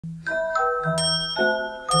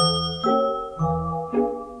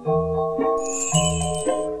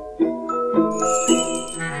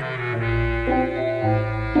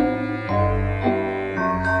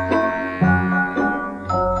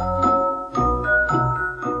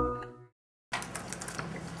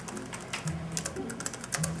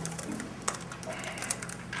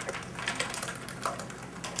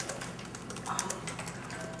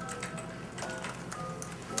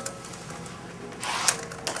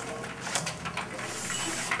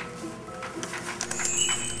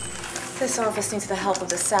This office needs the help of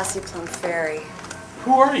the Sassyplum Fairy.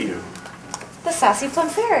 Who are you? The Sassyplum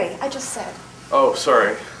Fairy, I just said. Oh,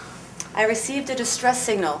 sorry. I received a distress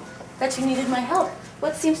signal that you needed my help.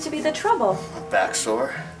 What seems to be the trouble? My back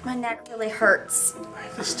sore. My neck really hurts. I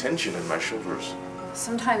have this tension in my shoulders.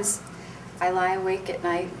 Sometimes I lie awake at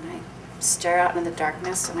night and I stare out into the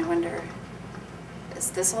darkness and I wonder,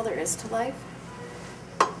 is this all there is to life?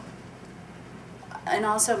 And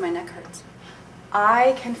also my neck hurts.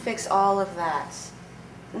 I can fix all of that.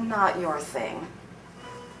 Not your thing.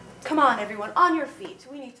 Come on, everyone, on your feet.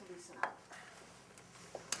 We need to loosen up.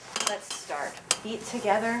 Let's start. Feet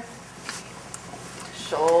together.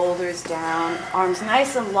 Shoulders down. Arms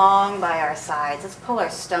nice and long by our sides. Let's pull our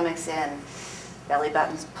stomachs in. Belly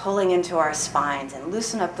buttons pulling into our spines and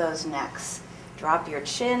loosen up those necks. Drop your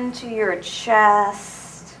chin to your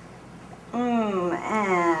chest.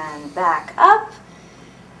 And back up.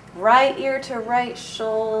 Right ear to right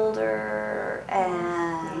shoulder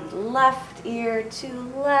and left ear to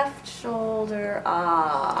left shoulder.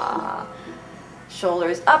 Ah.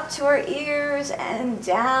 Shoulders up to our ears and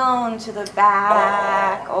down to the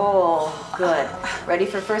back. Oh, good. Ready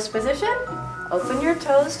for first position? Open your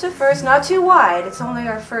toes to first, not too wide. It's only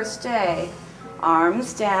our first day.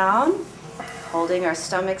 Arms down, holding our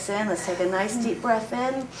stomachs in. Let's take a nice deep breath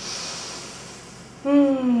in.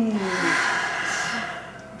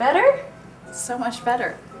 Better? So much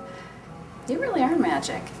better. You really are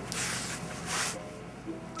magic.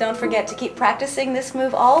 Don't forget to keep practicing this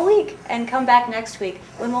move all week and come back next week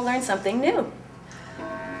when we'll learn something new.